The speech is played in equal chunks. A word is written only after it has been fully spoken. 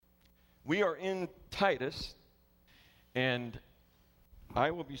We are in Titus, and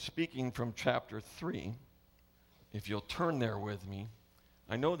I will be speaking from chapter 3. If you'll turn there with me.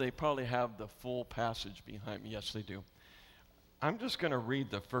 I know they probably have the full passage behind me. Yes, they do. I'm just going to read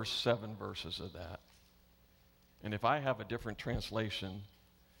the first 7 verses of that. And if I have a different translation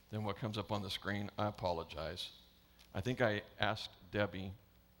than what comes up on the screen, I apologize. I think I asked Debbie,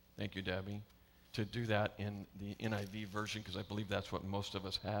 thank you, Debbie, to do that in the NIV version because I believe that's what most of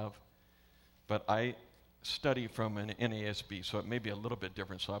us have. But I study from an NASB, so it may be a little bit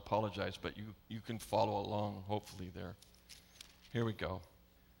different, so I apologize, but you can follow along, hopefully, there. Here we go.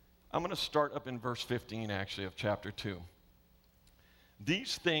 I'm going to start up in verse 15, actually, of chapter 2.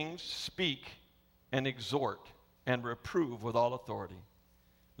 These things speak and exhort and reprove with all authority.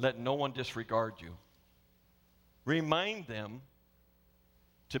 Let no one disregard you. Remind them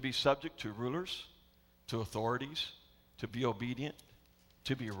to be subject to rulers, to authorities, to be obedient,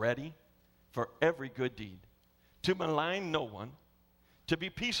 to be ready for every good deed, to malign no one, to be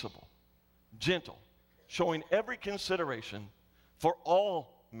peaceable, gentle, showing every consideration for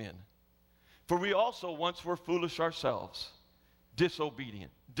all men. For we also once were foolish ourselves,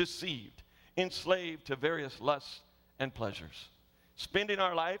 disobedient, deceived, enslaved to various lusts and pleasures, spending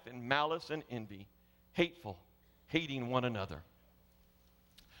our life in malice and envy, hateful, hating one another.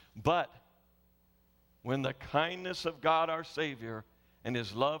 But when the kindness of God our Savior and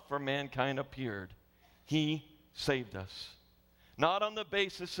his love for mankind appeared, he saved us, not on the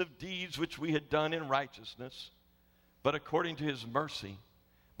basis of deeds which we had done in righteousness, but according to his mercy,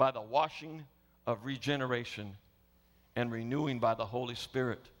 by the washing of regeneration and renewing by the Holy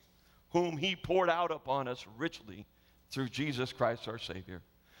Spirit, whom he poured out upon us richly through Jesus Christ our Savior,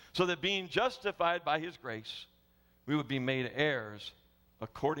 so that being justified by his grace, we would be made heirs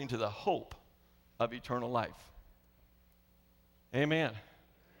according to the hope of eternal life. Amen.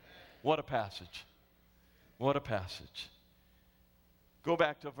 What a passage. What a passage. Go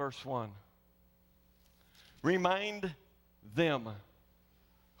back to verse 1. Remind them.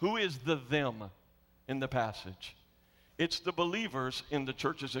 Who is the them in the passage? It's the believers in the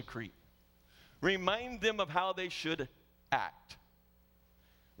churches of Crete. Remind them of how they should act.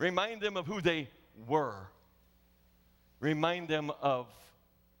 Remind them of who they were. Remind them of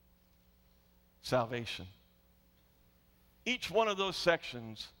salvation. Each one of those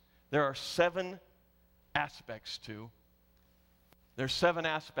sections, there are 7 aspects to. There's 7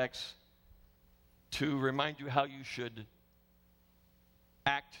 aspects to remind you how you should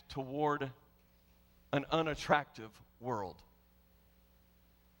act toward an unattractive world.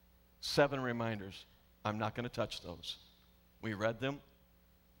 7 reminders. I'm not going to touch those. We read them.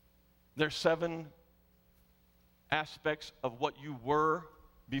 There's 7 aspects of what you were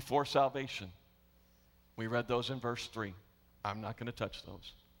before salvation. We read those in verse 3. I'm not going to touch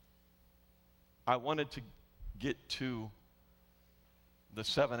those. I wanted to get to the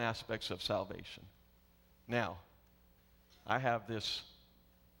 7 aspects of salvation. Now, I have this,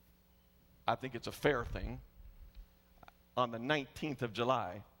 I think it's a fair thing. On the 19th of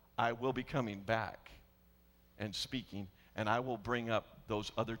July, I will be coming back and speaking, and I will bring up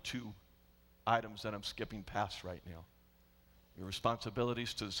those other 2 items that I'm skipping past right now. Your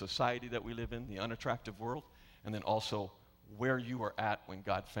responsibilities to the society that we live in, the unattractive world, and then also where you were at when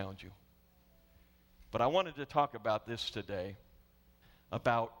God found you. But I wanted to talk about this today,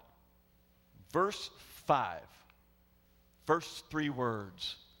 about verse 5. First 3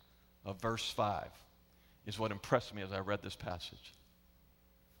 words of verse 5 is what impressed me as I read this passage.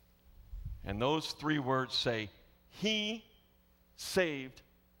 And those 3 words say, he saved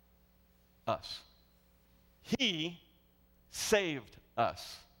us. He saved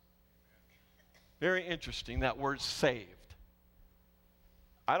us. Very interesting, that word saved.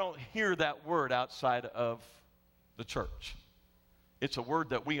 I don't hear that word outside of the church. It's a word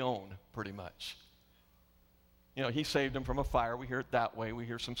that we own pretty much. You know, he saved them from a fire. We hear it that way. We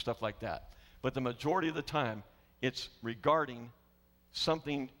hear some stuff like that. But the majority of the time, it's regarding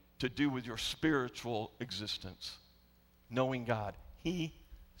something to do with your spiritual existence. Knowing God. He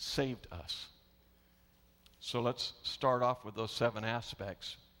saved us. So let's start off with those 7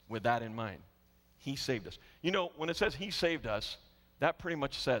 aspects with that in mind. He saved us. You know, when it says he saved us, that pretty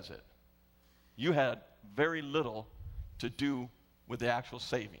much says it. You had very little to do with the actual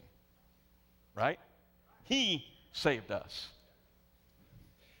saving. Right? He saved us.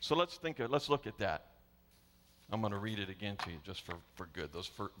 So let's look at that. I'm going to read it again to you just for good,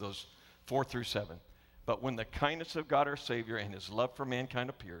 those 4 through 7. But when the kindness of God our Savior and his love for mankind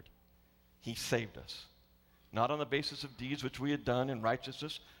appeared, he saved us. Not on the basis of deeds which we had done in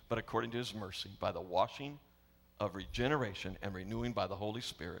righteousness, but according to his mercy, by the washing of regeneration and renewing by the Holy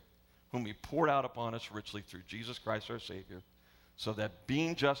Spirit, whom he poured out upon us richly through Jesus Christ our Savior, so that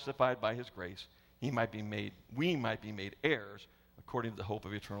being justified by his grace, we might be made heirs according to the hope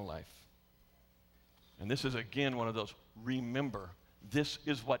of eternal life. And this is again one of those, remember, this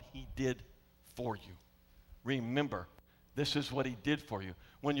is what he did for you. Remember, this is what he did for you.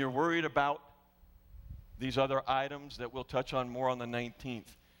 When you're worried about these other items that we'll touch on more on the 19th,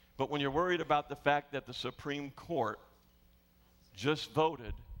 but when you're worried about the fact that the Supreme Court just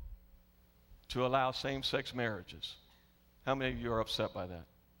voted to allow same-sex marriages, how many of you are upset by that?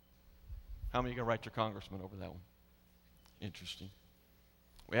 How many are going to write your congressman over that one? Interesting.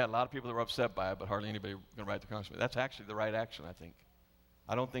 We had a lot of people that were upset by it, but hardly anybody going to write the congressman. That's actually the right action, I think.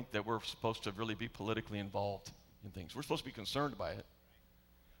 I don't think that we're supposed to really be politically involved in things. We're supposed to be concerned by it,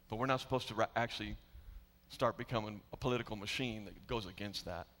 but we're not supposed to actually start becoming a political machine that goes against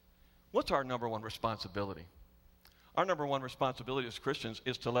that. What's our number one responsibility? Our number one responsibility as Christians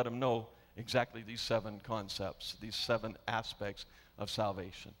is to let them know exactly these 7 concepts, these 7 aspects of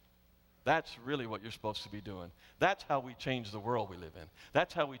salvation. That's really what you're supposed to be doing. That's how we change the world we live in.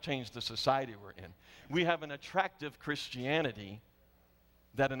 That's how we change the society we're in. We have an attractive Christianity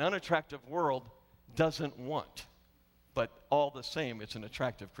that an unattractive world doesn't want. But all the same, it's an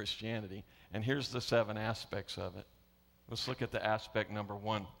attractive Christianity. And here's the 7 aspects of it. Let's look at the aspect number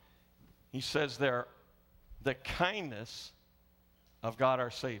 1. He says there, the kindness of God our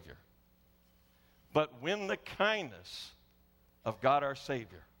Savior. But when the kindness of God our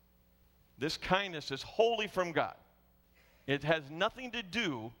Savior, this kindness is wholly from God. It has nothing to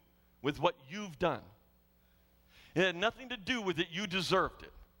do with what you've done. It had nothing to do with it you deserved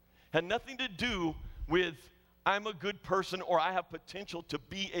it. It had nothing to do with I'm a good person or I have potential to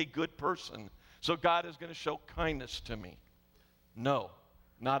be a good person, so God is going to show kindness to me. No,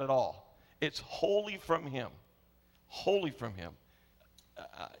 not at all. It's wholly from him. Wholly from him.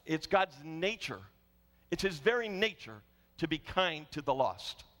 It's God's nature. It's his very nature to be kind to the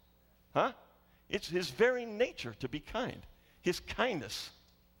lost. Huh? It's his very nature to be kind. His kindness.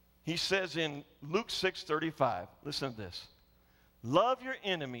 He says in Luke 6:35, listen to this. Love your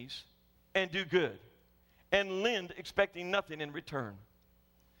enemies and do good, and lend expecting nothing in return.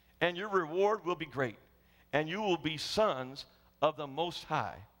 And your reward will be great, and you will be sons of the Most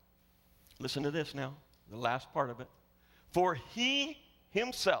High. Listen to this now, the last part of it. For he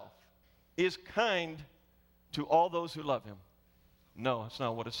himself is kind to all those who love him. No, that's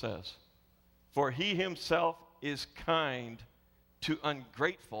not what it says. For he himself is kind to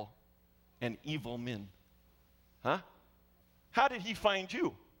ungrateful and evil men. Huh? How did he find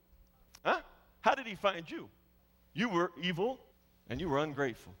you? Huh? How did he find you? You were evil and you were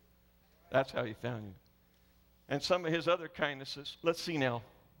ungrateful. That's how he found you. And some of his other kindnesses, let's see now.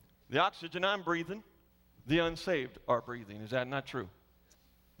 The oxygen I'm breathing, the unsaved are breathing. Is that not true?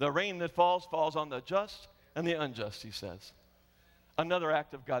 The rain that falls, falls on the just and the unjust, he says. Another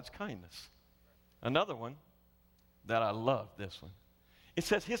act of God's kindness. Another one that I love, this one. It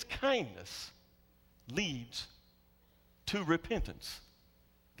says his kindness leads to repentance.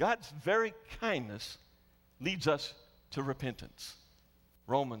 God's very kindness leads us to repentance.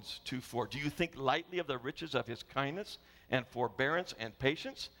 Romans 2:4. Do you think lightly of the riches of his kindness and forbearance and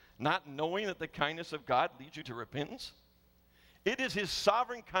patience, not knowing that the kindness of God leads you to repentance? It is his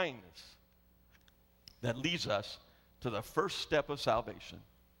sovereign kindness that leads us to the first step of salvation,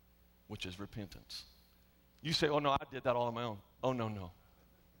 which is repentance. You say, oh no, I did that all on my own. Oh no.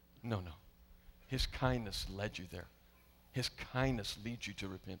 No. His kindness led you there. His kindness leads you to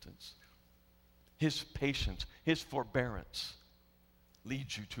repentance. His patience, his forbearance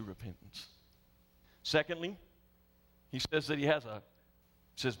leads you to repentance. Secondly, he says that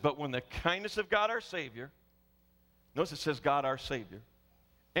but when the kindness of God our Savior, notice it says God our Savior,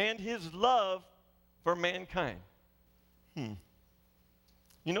 and his love for mankind. You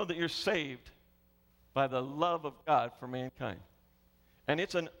know that you're saved by the love of God for mankind. And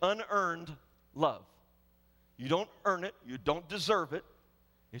it's an unearned love. You don't earn it. You don't deserve it.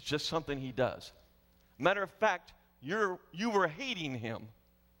 It's just something he does. Matter of fact, you were hating him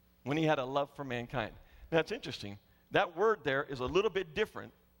when he had a love for mankind. Now, it's interesting. That word there is a little bit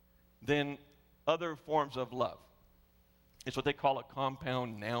different than other forms of love. It's what they call a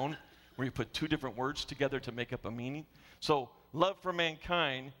compound noun, where you put 2 different words together to make up a meaning. So, love for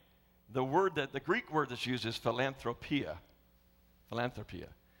mankind, the Greek word that's used is philanthropia,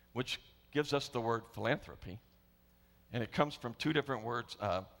 which gives us the word philanthropy. And it comes from 2 different words,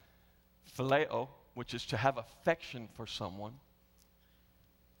 phileo, which is to have affection for someone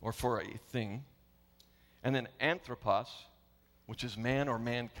or for a thing, and then anthropos, which is man or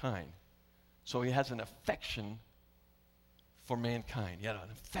mankind. So he has an affection for mankind. He had an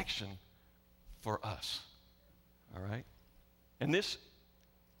affection for us. All right? And this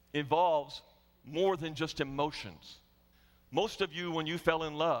involves more than just emotions. Most of you, when you fell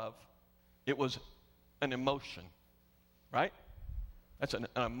in love, it was an emotion, right? That's an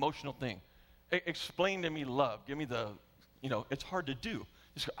emotional thing. Explain to me love. Give me it's hard to do.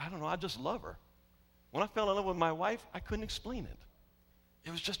 I don't know, I just love her. When I fell in love with my wife, I couldn't explain it.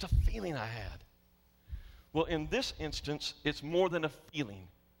 It was just a feeling I had. Well, in this instance, it's more than a feeling.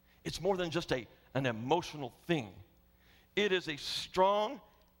 It's more than just an emotional thing. It is a strong,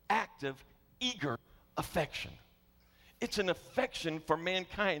 active, eager affection. It's an affection for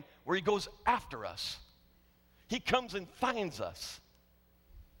mankind where he goes after us. He comes and finds us.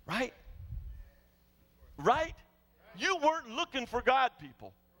 Right? Right? You weren't looking for God,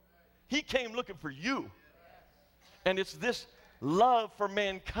 people. He came looking for you. And it's this love for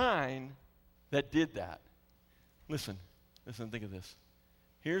mankind that did that. Listen, think of this.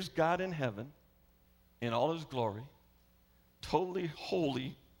 Here's God in heaven in all his glory, totally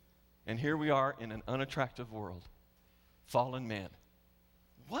holy, and here we are in an unattractive world, fallen man.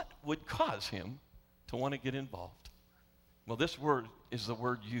 What would cause him to want to get involved? Well, this word is the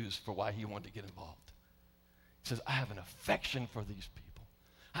word used for why he wanted to get involved. He says, I have an affection for these people.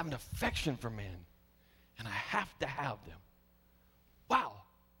 I have an affection for men, and I have to have them. Wow.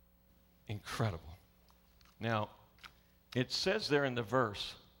 Incredible. Now, it says there in the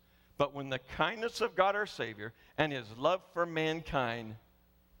verse, but when the kindness of God our Savior and his love for mankind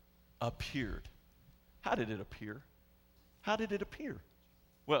appeared. How did it appear? How did it appear?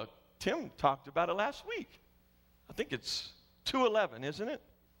 Well, Tim talked about it last week. I think it's 2:11, isn't it?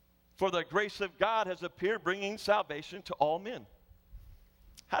 For the grace of God has appeared, bringing salvation to all men.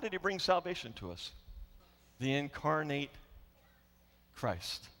 How did he bring salvation to us? The incarnate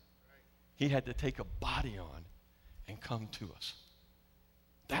Christ. He had to take a body on and come to us.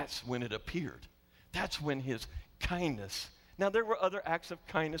 That's when it appeared. That's when his kindness. Now, there were other acts of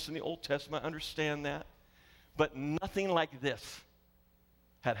kindness in the Old Testament, I understand that. But nothing like this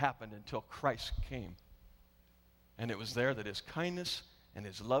had happened until Christ came. And it was there that his kindness and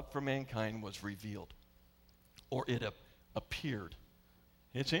his love for mankind was revealed. Or it appeared.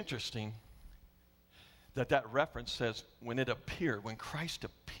 It's interesting that reference says when it appeared, when Christ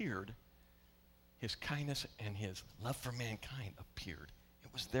appeared, his kindness and his love for mankind appeared.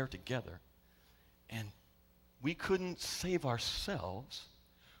 It was there together. And we couldn't save ourselves.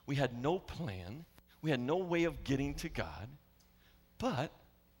 We had no plan. We had no way of getting to God. But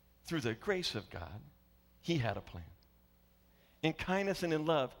through the grace of God, he had a plan. In kindness and in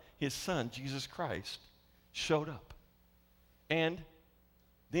love, his son, Jesus Christ, showed up. And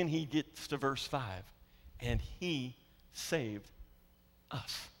then he gets to verse 5, and he saved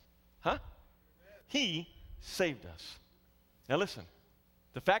us. Huh? He saved us. Now listen,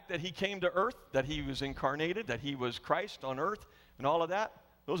 the fact that he came to earth, that he was incarnated, that he was Christ on earth, and all of that,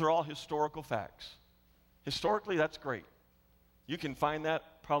 those are all historical facts. Historically, that's great. You can find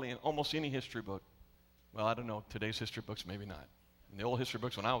that probably in almost any history book. Well, I don't know, today's history books, maybe not. In the old history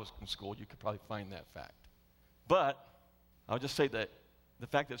books when I was in school, you could probably find that fact. But I'll just say that the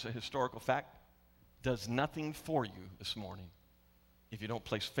fact that it's a historical fact does nothing for you this morning if you don't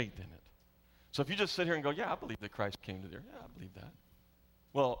place faith in it. So if you just sit here and go, yeah, I believe that Christ came to there. Yeah, I believe that.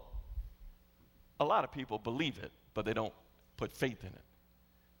 Well, a lot of people believe it, but they don't put faith in it.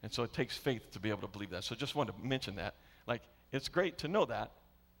 And so it takes faith to be able to believe that. So just wanted to mention that. Like, it's great to know that,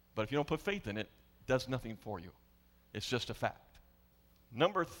 but if you don't put faith in it, it does nothing for you. It's just a fact.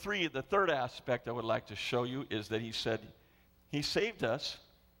 Number 3, the third aspect I would like to show you is that he said, he saved us,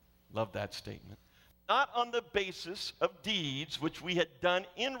 love that statement, not on the basis of deeds which we had done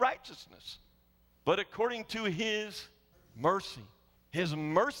in righteousness, but according to his mercy. His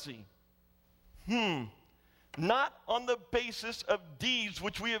mercy. Not on the basis of deeds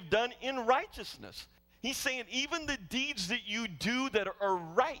which we have done in righteousness. He's saying even the deeds that you do that are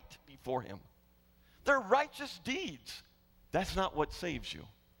right before him, they're righteous deeds. That's not what saves you,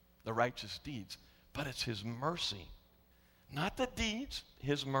 the righteous deeds, but it's his mercy. Not the deeds,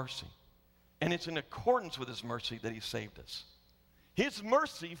 his mercy. And it's in accordance with his mercy that he saved us. His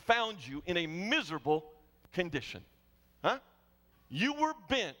mercy found you in a miserable condition. Huh? You were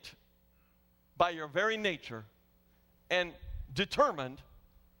bent by your very nature and determined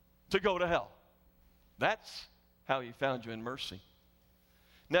to go to hell. That's how he found you in mercy.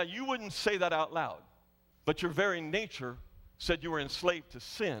 Now, you wouldn't say that out loud, but your very nature said you were enslaved to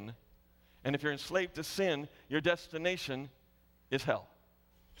sin, and if you're enslaved to sin, your destination is hell.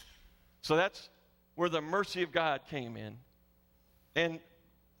 So that's where the mercy of God came in. And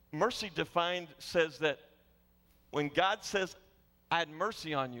mercy defined says that when God says, I had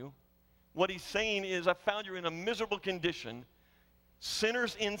mercy on you. What he's saying is, I found you in a miserable condition,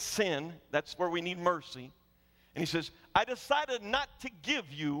 sinners in sin. That's where we need mercy. And he says, I decided not to give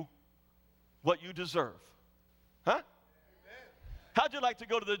you what you deserve. Huh? Amen. How'd you like to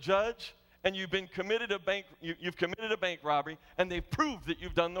go to the judge and you've committed a bank robbery, and they've proved that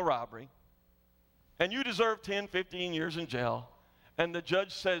you've done the robbery, and you deserve 10, 15 years in jail, and the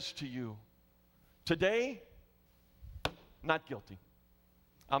judge says to you, today, not guilty.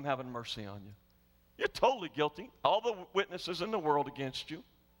 I'm having mercy on you. You're totally guilty. All the witnesses in the world against you.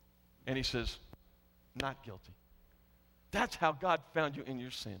 And he says, not guilty. That's how God found you in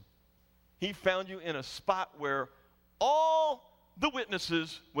your sin. He found you in a spot where all the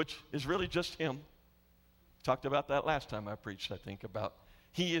witnesses, which is really just him, talked about that last time I preached, I think, about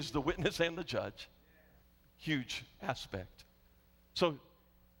he is the witness and the judge. Huge aspect. So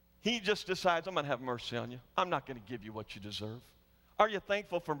he just decides, I'm going to have mercy on you. I'm not going to give you what you deserve. Are you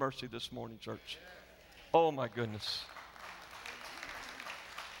thankful for mercy this morning, church? Oh, my goodness.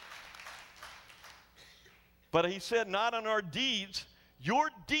 But he said, not on our deeds. Your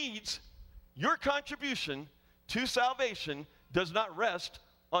contribution to salvation does not rest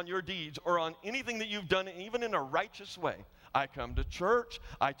on your deeds or on anything that you've done, even in a righteous way. I come to church.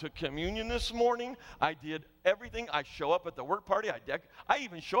 I took communion this morning. I did everything. I show up at the work party. I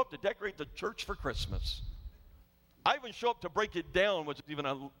even show up to decorate the church for Christmas. I even show up to break it down, which is even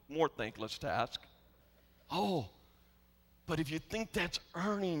a more thankless task. Oh, but if you think that's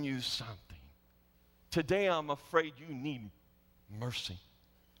earning you something, today I'm afraid you need mercy.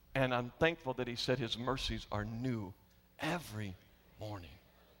 And I'm thankful that he said his mercies are new every morning.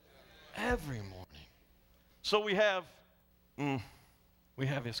 Every morning. So we have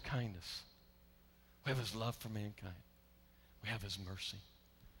his kindness. We have his love for mankind. We have his mercy.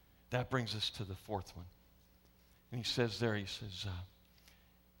 That brings us to the fourth one. And he says,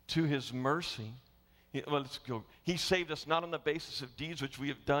 to his mercy, let's go. He saved us not on the basis of deeds which we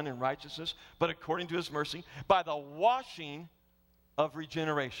have done in righteousness, but according to his mercy, by the washing of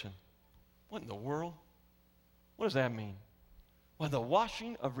regeneration. What in the world? What does that mean? By the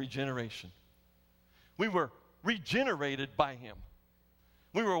washing of regeneration. We were regenerated by him.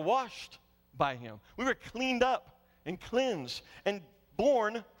 We were washed by him. We were cleaned up and cleansed and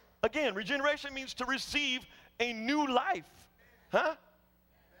born again. Regeneration means to receive a new life. Huh?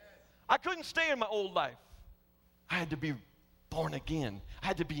 I couldn't stay in my old life. I had to be born again. I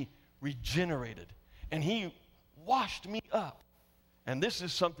had to be regenerated. And he washed me up. And this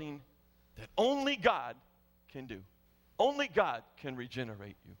is something that only God can do. Only God can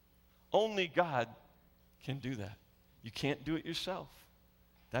regenerate you. Only God can do that. You can't do it yourself.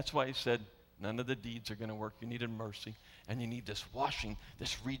 That's why he said none of the deeds are going to work. You needed mercy. And you need this washing,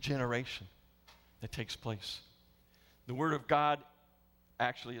 this regeneration that takes place. The Word of God,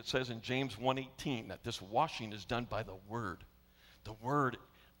 actually, it says in James 1:18 that this washing is done by the Word. The Word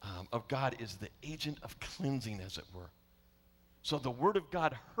of God is the agent of cleansing, as it were. So the Word of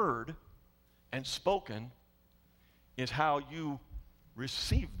God heard and spoken is how you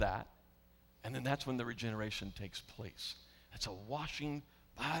receive that, and then that's when the regeneration takes place. It's a washing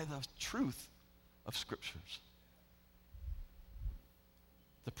by the truth of Scriptures.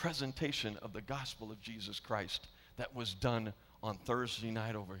 The presentation of the gospel of Jesus Christ that was done on Thursday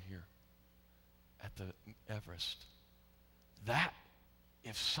night over here at the Everest. That,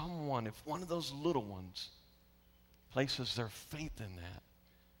 if one of those little ones places their faith in that,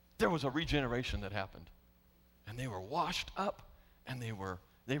 there was a regeneration that happened. And they were washed up, and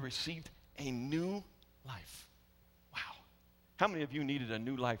they received a new life. Wow. How many of you needed a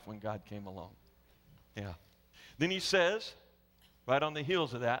new life when God came along? Yeah. Then he says, right on the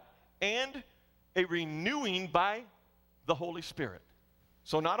heels of that, and a renewing by the Holy Spirit.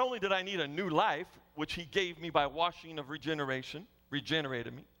 So not only did I need a new life, which he gave me by washing of regeneration,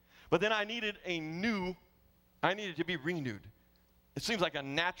 regenerated me, but then I needed to be renewed. It seems like a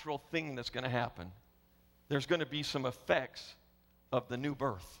natural thing that's going to happen. There's going to be some effects of the new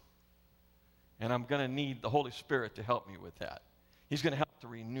birth. And I'm going to need the Holy Spirit to help me with that. He's going to help to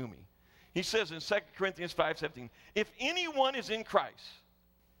renew me. He says in 2 Corinthians 5:17, if anyone is in Christ,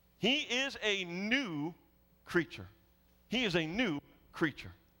 he is a new creature. He is a new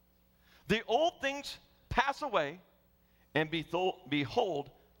creature. The old things pass away, and behold,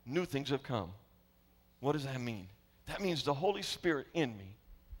 new things have come. What does that mean? That means the Holy Spirit in me.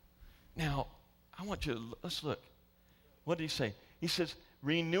 Now, I want you to, let's look. What did he say? He says,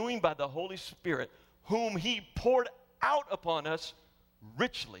 renewing by the Holy Spirit, whom he poured out upon us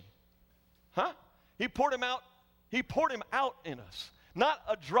richly. Huh? He poured him out in us. Not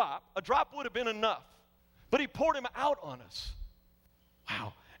a drop. A drop would have been enough. But he poured him out on us.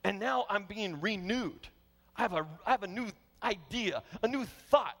 Wow. And now I'm being renewed. I have a new idea, a new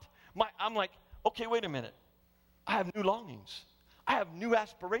thought. I'm like, okay, wait a minute. I have new longings. I have new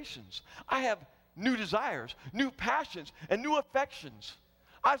aspirations. I have new desires, new passions, and new affections.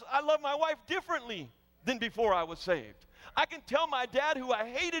 I love my wife differently than before I was saved. I can tell my dad, who I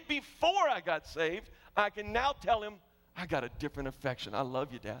hated before I got saved, I can now tell him, I got a different affection. I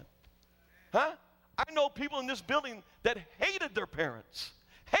love you, Dad. Huh? I know people in this building that hated their parents,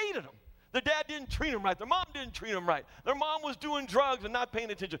 hated them. Their dad didn't treat them right. Their mom didn't treat them right. Their mom was doing drugs and not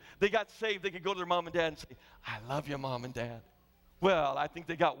paying attention. They got saved. They could go to their mom and dad and say, I love you, Mom and Dad. Well, I think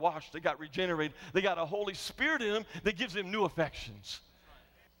they got washed. They got regenerated. They got a Holy Spirit in them that gives them new affections.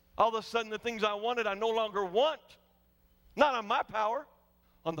 All of a sudden, the things I wanted, I no longer want. Not on my power,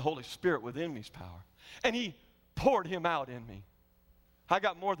 on the Holy Spirit within me's power. And He poured Him out in me. I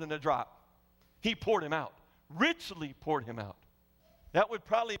got more than a drop. He poured Him out, richly poured Him out. That would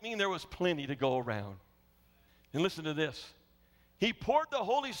probably mean there was plenty to go around. And listen to this. He poured the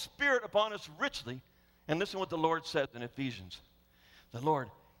Holy Spirit upon us richly. And listen what the Lord says in Ephesians. The Lord,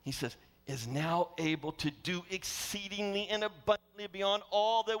 He says, is now able to do exceedingly and abundantly beyond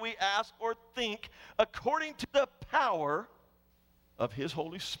all that we ask or think, according to the power of His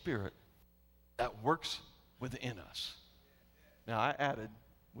Holy Spirit that works within us. Now, I added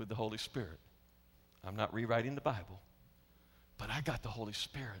with the Holy Spirit. I'm not rewriting the Bible, but I got the Holy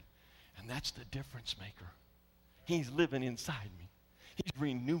Spirit, and that's the difference maker. He's living inside me. He's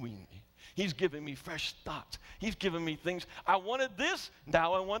renewing me. He's giving me fresh thoughts. He's giving me things. I wanted this,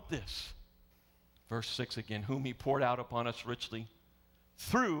 now I want this. Verse 6 again, whom He poured out upon us richly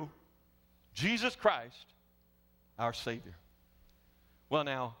through Jesus Christ, our Savior. Well,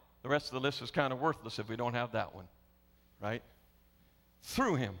 now, the rest of the list is kind of worthless if we don't have that one, right?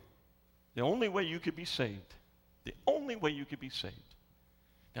 Through Him. The only way you could be saved. The only way you could be saved.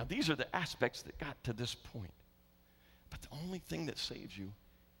 Now, these are the aspects that got to this point. But the only thing that saves you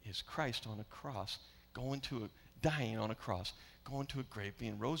is Christ on a cross, dying on a cross, going to a grave,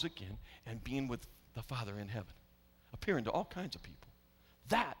 being rose again, and being with the Father in heaven, appearing to all kinds of people.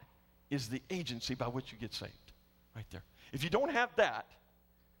 That is the agency by which you get saved, right there. If you don't have that,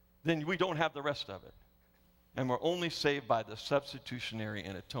 then we don't have the rest of it. And we're only saved by the substitutionary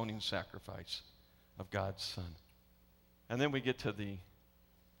and atoning sacrifice of God's Son. And then we get to and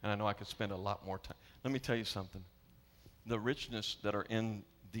I know I could spend a lot more time. Let me tell you something. The richness that are in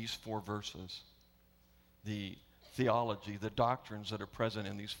these 4 verses, the theology, the doctrines that are present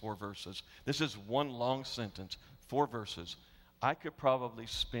in these 4 verses. This is one long sentence, 4 verses. I could probably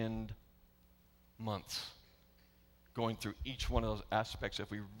spend months going through each one of those aspects if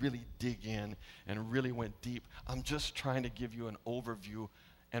we really dig in and really went deep. I'm just trying to give you an overview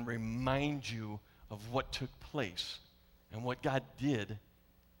and remind you of what took place and what God did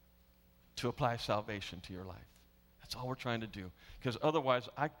to apply salvation to your life. That's all we're trying to do. Because otherwise,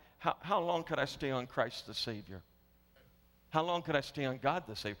 how long could I stay on Christ the Savior? How long could I stay on God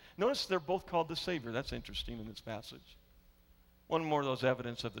the Savior? Notice they're both called the Savior. That's interesting in this passage. One more of those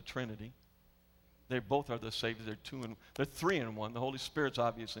evidence of the Trinity. They both are the Savior. They're 3 in 1. The Holy Spirit's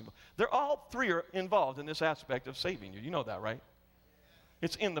obviously involved. They're all 3 are involved in this aspect of saving you. You know that, right?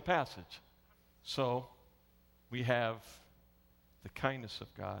 It's in the passage. So we have the kindness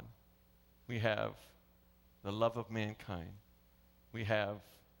of God. We have the love of mankind. We have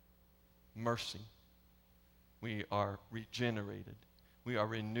mercy. We are regenerated. We are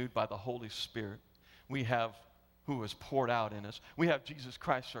renewed by the Holy Spirit. We have who is poured out in us. We have Jesus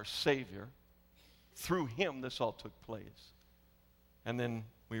Christ, our Savior. Through Him, this all took place. And then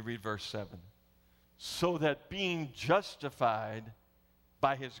we read verse 7. So that being justified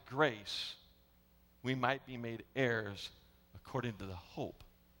by His grace, we might be made heirs according to the hope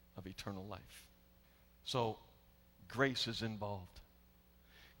of eternal life. So grace is involved.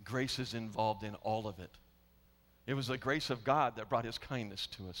 Grace is involved in all of it. It was the grace of God that brought His kindness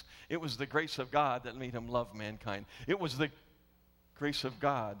to us. It was the grace of God that made Him love mankind. It was the grace of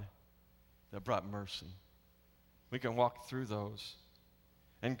God that brought mercy. We can walk through those.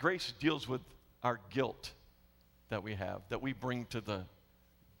 And grace deals with our guilt that we have, that we bring to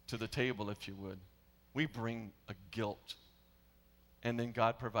the table, if you would. We bring a guilt. And then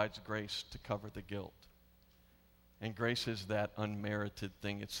God provides grace to cover the guilt. And grace is that unmerited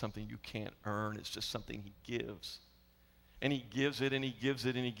thing. It's something you can't earn. It's just something He gives. And He gives it, and He gives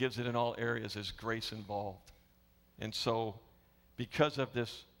it, and He gives it in all areas. There's grace involved. And so, because of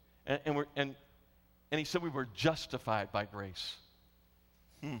this, and He said we were justified by grace.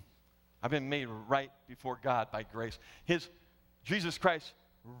 I've been made right before God by grace. Jesus Christ's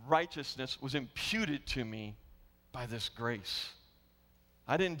righteousness was imputed to me by this grace.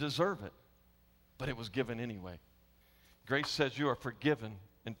 I didn't deserve it, but it was given anyway. Grace says you are forgiven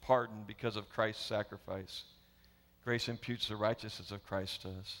and pardoned because of Christ's sacrifice. Grace imputes the righteousness of Christ to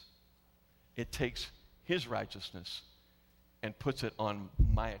us. It takes his righteousness and puts it on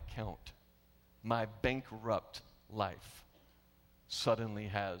my account. My bankrupt life suddenly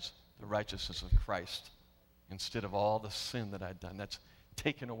has the righteousness of Christ instead of all the sin that I'd done. That's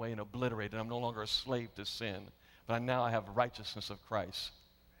taken away and obliterated. I'm no longer a slave to sin, but now I have righteousness of Christ.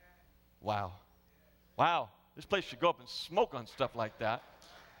 Wow. Wow. This place should go up and smoke on stuff like that.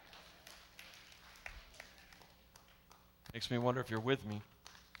 Makes me wonder if you're with me.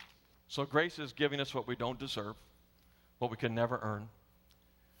 So grace is giving us what we don't deserve, what we can never earn.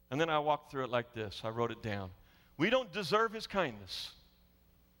 And then I walked through it like this. I wrote it down. We don't deserve his kindness.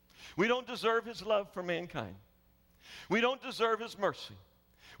 We don't deserve his love for mankind. We don't deserve his mercy.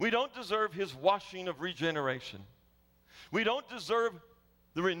 We don't deserve his washing of regeneration. We don't deserve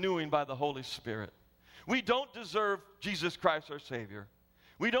the renewing by the Holy Spirit. We don't deserve Jesus Christ our Savior.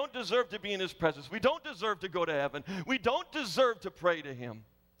 We don't deserve to be in his presence. We don't deserve to go to heaven. We don't deserve to pray to him.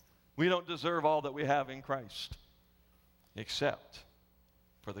 We don't deserve all that we have in Christ except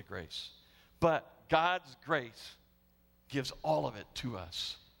for the grace. But God's grace gives all of it to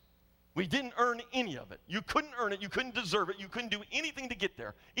us. We didn't earn any of it. You couldn't earn it. You couldn't deserve it. You couldn't do anything to get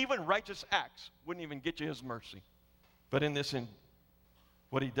there. Even righteous acts wouldn't even get you his mercy. But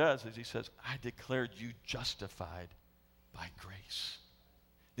what he does is he says, I declared you justified by grace.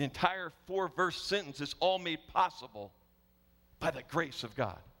 The entire 4-verse sentence is all made possible by the grace of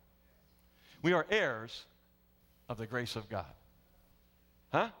God. We are heirs of the grace of God.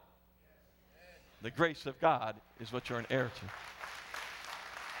 Huh? The grace of God is what you're an heir to.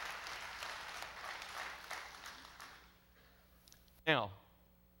 Now,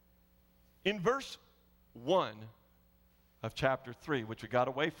 in verse 1 of chapter 3, which we got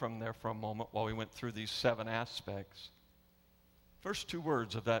away from there for a moment while we went through these 7 aspects, first 2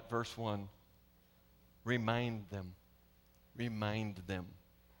 words of that verse 1, remind them. Remind them.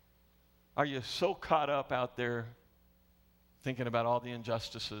 Are you so caught up out there thinking about all the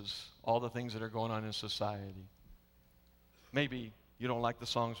injustices, all the things that are going on in society? Maybe you don't like the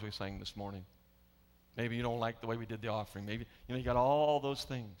songs we sang this morning. Maybe you don't like the way we did the offering. Maybe, you got all those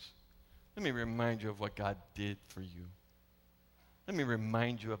things. Let me remind you of what God did for you. Let me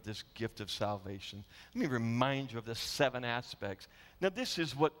remind you of this gift of salvation. Let me remind you of the 7 aspects. Now, this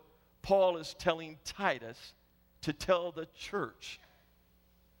is what Paul is telling Titus to tell the church.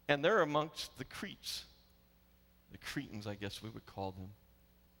 And they're amongst the Cretes. The Cretans, I guess we would call them.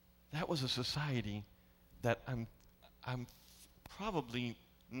 That was a society that I'm probably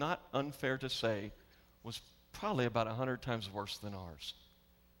not unfair to say was probably about 100 times worse than ours.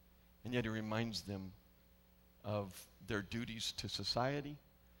 And yet he reminds them of their duties to society,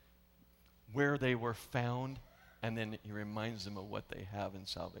 where they were found, and then he reminds them of what they have in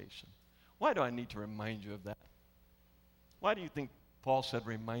salvation. Why do I need to remind you of that? Why do you think Paul said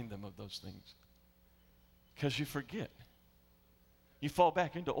remind them of those things? Because you forget. You fall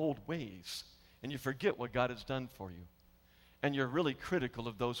back into old ways, and you forget what God has done for you. And you're really critical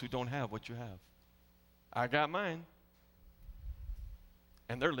of those who don't have what you have. I got mine.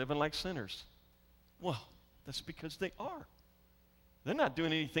 And they're living like sinners. Well, that's because they are. They're not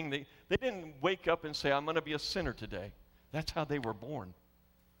doing anything. They didn't wake up and say, I'm going to be a sinner today. That's how they were born.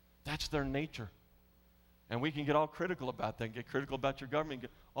 That's their nature. And we can get all critical about that, get critical about your government,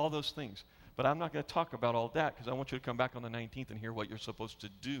 get all those things. But I'm not going to talk about all that because I want you to come back on the 19th and hear what you're supposed to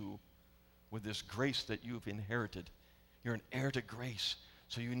do with this grace that you've inherited. You're an heir to grace,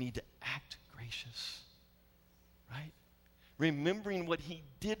 so you need to act gracious. Right? Remembering what he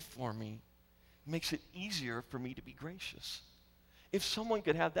did for me makes it easier for me to be gracious. If someone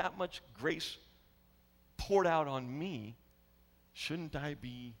could have that much grace poured out on me, shouldn't I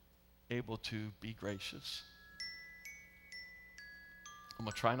be able to be gracious? I'm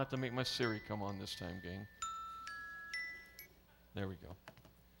going to try not to make my Siri come on this time, gang. There we go.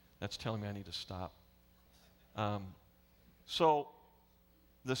 That's telling me I need to stop. So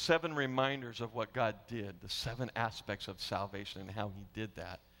the 7 reminders of what God did, the 7 aspects of salvation and how he did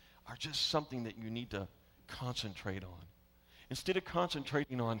that, are just something that you need to concentrate on. Instead of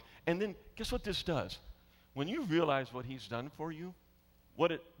concentrating on, and then guess what this does? When you realize what he's done for you,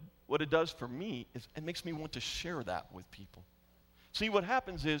 what it does for me is it makes me want to share that with people. See, what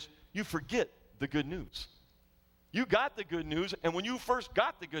happens is you forget the good news. You got the good news, and when you first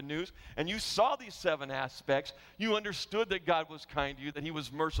got the good news and you saw these 7 aspects, you understood that God was kind to you, that he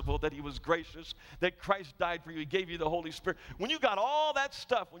was merciful, that he was gracious, that Christ died for you, he gave you the Holy Spirit. When you got all that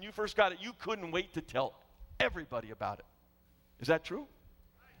stuff, when you first got it, you couldn't wait to tell everybody about it. Is that true?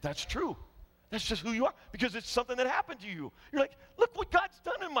 That's true. That's just who you are because it's something that happened to you. You're like, look what God's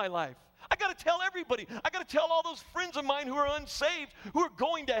done in my life. I got to tell everybody. I got to tell all those friends of mine who are unsaved, who are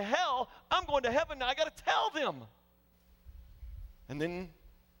going to hell. I'm going to heaven now. I got to tell them. And then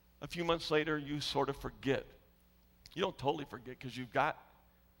a few months later, you sort of forget. You don't totally forget because you've got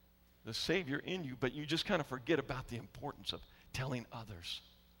the Savior in you, but you just kind of forget about the importance of telling others,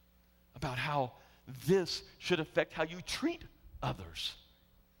 about how this should affect how you treat others.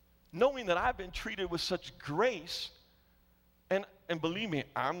 Knowing that I've been treated with such grace, and believe me,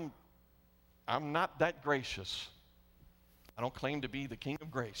 I'm not that gracious. I don't claim to be the king of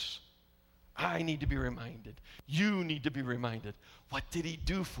grace. I need to be reminded. You need to be reminded. What did he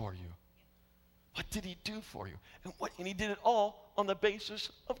do for you? What did he do for you? And he did it all on the basis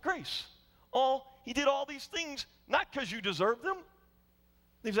of grace. He did all these things not because you deserved them.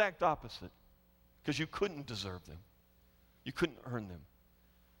 The exact opposite. Because you couldn't deserve them. You couldn't earn them.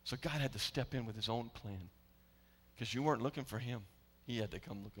 So God had to step in with his own plan. Because you weren't looking for him. He had to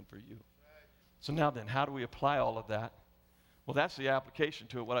come looking for you. So now then, how do we apply all of that? Well, that's the application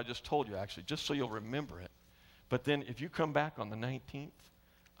to it, what I just told you, actually, just so you'll remember it. But then if you come back on the 19th,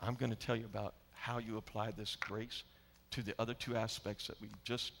 I'm going to tell you about how you apply this grace to the other two aspects that we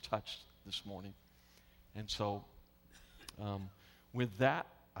just touched this morning. And so with that,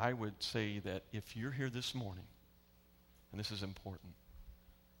 I would say that if you're here this morning, and this is important,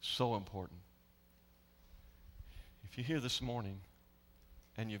 so important. If you're here this morning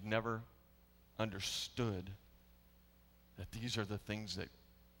and you've never understood that these are the things that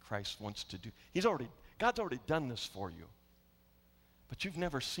Christ wants to do, God's already done this for you, but you've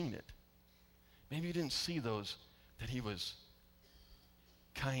never seen it. Maybe you didn't see those, that he was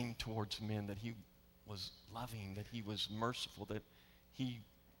kind towards men, that he was loving, that he was merciful, that he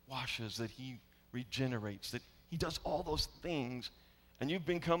washes, that he regenerates, that he does all those things. And you've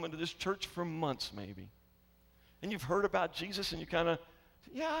been coming to this church for months maybe. And you've heard about Jesus and you kind of,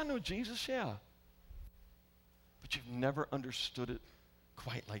 yeah, I know Jesus, yeah. But you've never understood it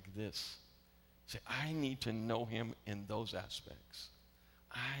quite like this. Say, I need to know him in those aspects.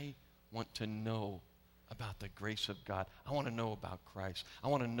 I want to know about the grace of God. I want to know about Christ. I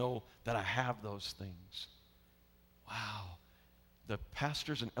want to know that I have those things. Wow. The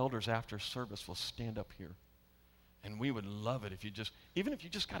pastors and elders after service will stand up here. And we would love it if you even if you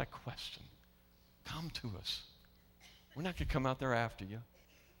just got a question, come to us. We're not going to come out there after you.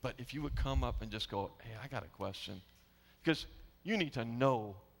 But if you would come up and just go, hey, I got a question. Because you need to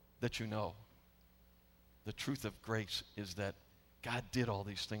know that you know. The truth of grace is that God did all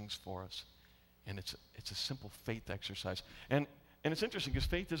these things for us. And it's a simple faith exercise. And it's interesting because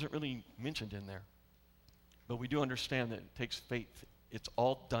faith isn't really mentioned in there. But we do understand that it takes faith. It's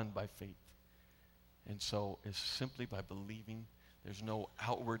all done by faith. And so it's simply by believing. There's no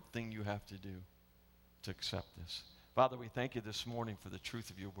outward thing you have to do to accept this. Father, we thank you this morning for the truth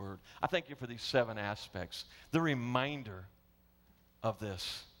of your word. I thank you for these 7 aspects. The reminder of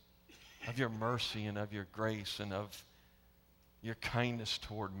this, of your mercy and of your grace and of your kindness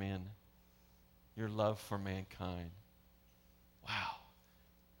toward men, your love for mankind. Wow.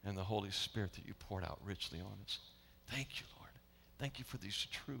 And the Holy Spirit that you poured out richly on us. Thank you, Lord. Thank you for these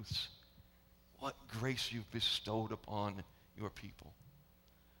truths. What grace you've bestowed upon your people.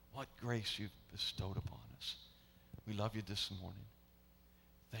 What grace you've bestowed upon us. We love you this morning.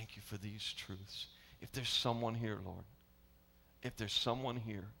 Thank you for these truths. If there's someone here, Lord, if there's someone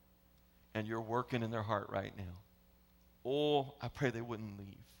here and you're working in their heart right now, oh, I pray they wouldn't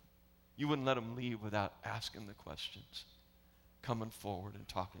leave. You wouldn't let them leave without asking the questions, coming forward and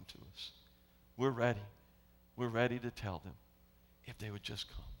talking to us. We're ready. We're ready to tell them if they would just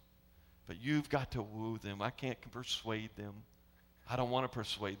come. But you've got to woo them. I can't persuade them. I don't want to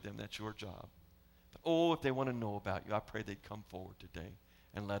persuade them. That's your job. But oh, if they want to know about you, I pray they'd come forward today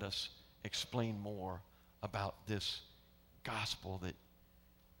and let us explain more about this gospel, that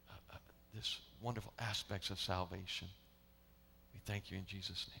this wonderful aspects of salvation. We thank you in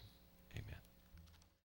Jesus' name.